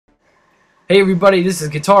Hey everybody, this is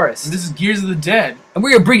Guitarist. And this is Gears of the Dead. And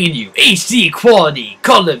we are bringing you HD quality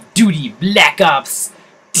Call of Duty Black Ops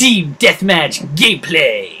Team Deathmatch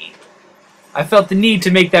gameplay. I felt the need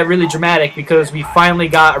to make that really dramatic because we finally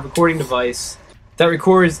got a recording device that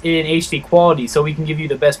records in HD quality so we can give you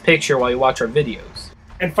the best picture while you watch our videos.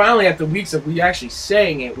 And finally, after weeks of we actually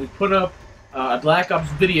saying it, we put up a Black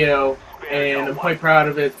Ops video, and I'm quite proud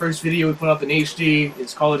of it. First video we put up in HD,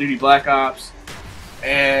 it's Call of Duty Black Ops.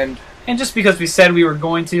 And just because we said we were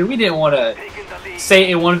going to, we didn't want to say it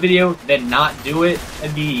in one video, then not do it.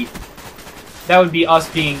 That would be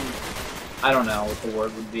us being, I don't know what the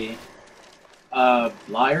word would be.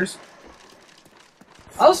 Liars?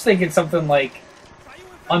 I was thinking something like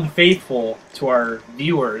unfaithful to our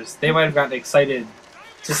viewers. They might have gotten excited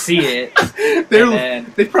to see it.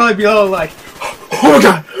 They'd probably be all like, "Oh my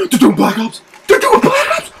god, they're doing Black Ops! They're doing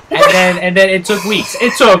Black Ops!" And then it took weeks.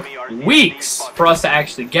 It took weeks for us to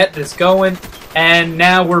actually get this going, and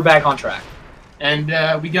now we're back on track. And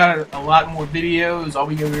we got a lot more videos. All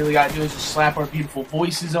we really got to do is just slap our beautiful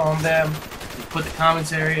voices on them, just put the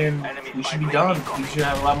commentary, and we should be done. We should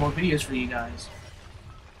have a lot more videos for you guys.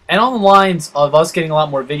 And on the lines of us getting a lot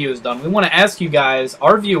more videos done, we want to ask you guys,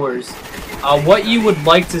 our viewers, what you would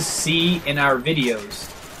like to see in our videos.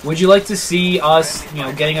 Would you like to see us,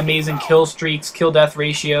 getting amazing kill streaks, kill death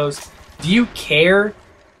ratios? Do you care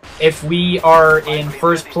if we are in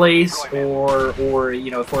first place or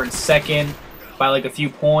if we're in second by like a few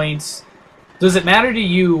points? Does it matter to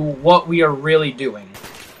you what we are really doing?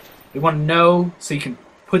 We want to know, so you can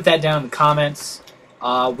put that down in the comments.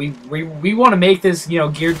 We want to make this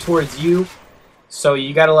geared towards you, so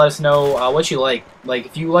you got to let us know what you like. Like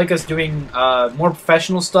if you like us doing more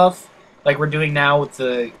professional stuff, like we're doing now with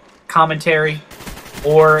the commentary,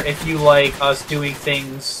 or if you like us doing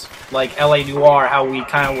things like LA Noire, how we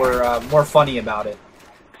kind of were more funny about it.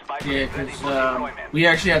 Yeah, because we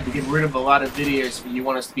actually have to get rid of a lot of videos if you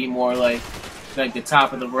want us to be more like the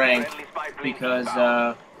top of the rank, because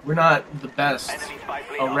we're not the best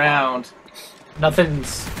around.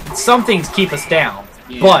 Some things keep us down,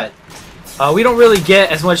 yeah. But we don't really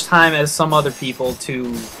get as much time as some other people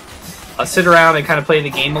to sit around and kind of play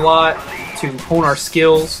the game a lot, to hone our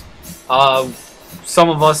skills. Some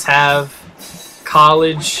of us have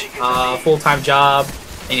college, full-time job,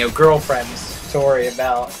 and girlfriends to worry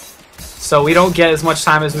about. So we don't get as much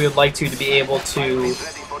time as we would like to be able to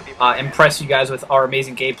impress you guys with our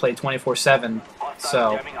amazing gameplay 24/7.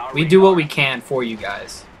 So we do what we can for you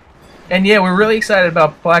guys. And yeah, we're really excited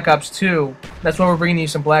about Black Ops 2. That's why we're bringing you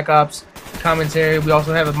some Black Ops commentary. We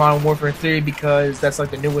also have a Modern Warfare 3 because that's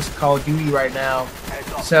like the newest Call of Duty right now.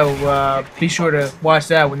 So be sure to watch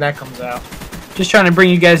that when that comes out. Just trying to bring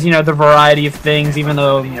you guys, the variety of things, even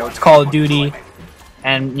though, it's Call of Duty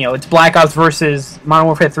and, it's Black Ops versus Modern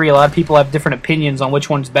Warfare 3. A lot of people have different opinions on which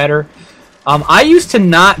one's better. I used to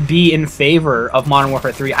not be in favor of Modern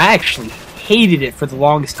Warfare 3. I actually hated it for the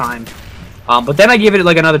longest time. But then I gave it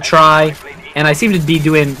like another try, and I seem to be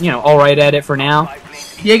doing, alright at it for now.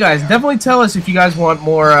 Yeah, guys, definitely tell us if you guys want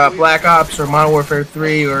more Black Ops or Modern Warfare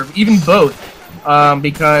 3 or even both,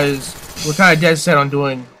 because we're kind of dead set on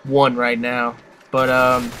doing one right now. But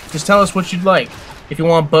just tell us what you'd like. If you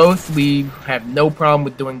want both, we have no problem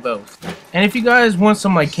with doing both. And if you guys want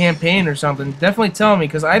some like campaign or something, definitely tell me,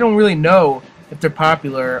 because I don't really know if they're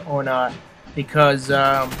popular or not, because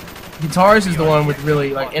Guitarist is the one with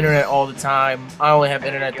really like internet all the time. I only have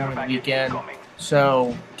internet during the weekend,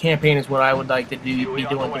 so campaign is what I would like to be doing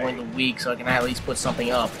during the week, so I can at least put something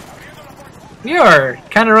up. We are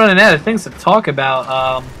kind of running out of things to talk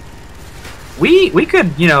about. We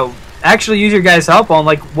could actually use your guys' help on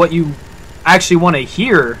like what you actually want to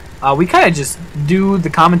hear. We kind of just do the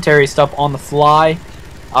commentary stuff on the fly.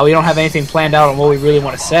 We don't have anything planned out on what we really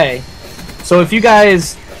want to say. So if you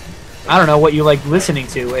guys, I don't know what you like listening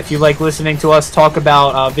to. If you like listening to us talk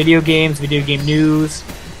about video games, video game news,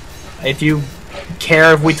 if you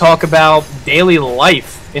care if we talk about daily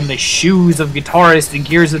life in the shoes of Guitarist and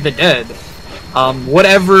Gears of the Dead,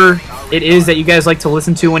 whatever it is that you guys like to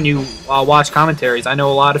listen to when you watch commentaries. I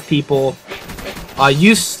know a lot of people,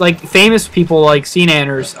 famous people like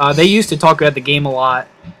CNanners, they used to talk about the game a lot,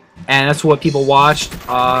 and that's what people watched.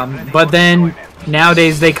 But then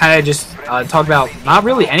nowadays they kind of just talk about not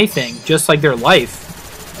really anything, just like their life.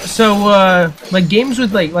 So like games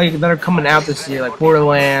with like that are coming out this year, like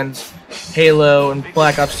Borderlands, Halo, and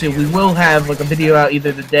Black Ops 2, we will have like a video out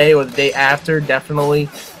either the day or the day after, definitely.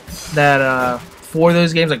 That for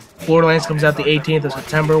those games, like Borderlands comes out the 18th of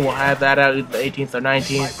September, we'll have that out either the 18th or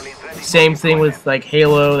 19th. Same thing with like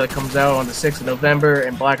Halo that comes out on the 6th of November,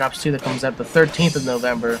 and Black Ops 2 that comes out the 13th of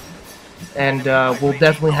November. and we'll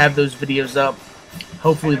definitely have those videos up.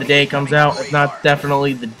 Hopefully the day it comes out, if not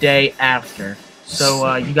definitely the day after.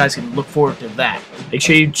 So you guys can look forward to that. Make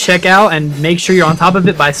sure you check out and make sure you're on top of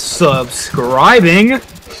it by subscribing,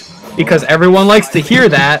 because everyone likes to hear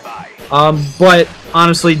that. But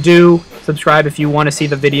honestly, do subscribe if you want to see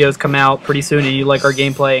the videos come out pretty soon and you like our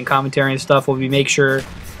gameplay and commentary and stuff. We'll make sure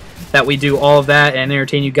that we do all of that and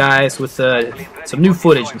entertain you guys with some new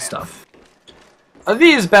footage and stuff. The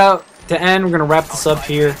video is about to end. We're going to wrap this up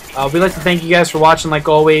here. We'd like to thank you guys for watching like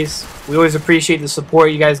always. We always appreciate the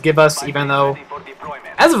support you guys give us, even though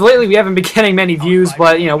as of lately we haven't been getting many views,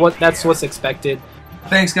 but you know that's what's expected.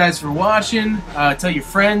 Thanks guys for watching. Tell your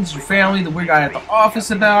friends, your family, the weird guy at the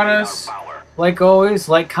office about us. Like always,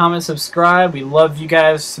 like, comment, subscribe. We love you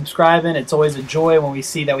guys subscribing. It's always a joy when we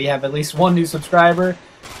see that we have at least one new subscriber.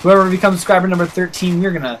 Whoever becomes subscriber number 13,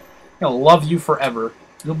 we're gonna love you forever.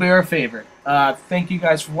 You'll be our favorite. Thank you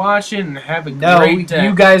guys for watching and have a great day.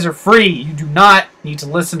 You guys are free. You do not need to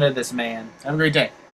listen to this man. Have a great day.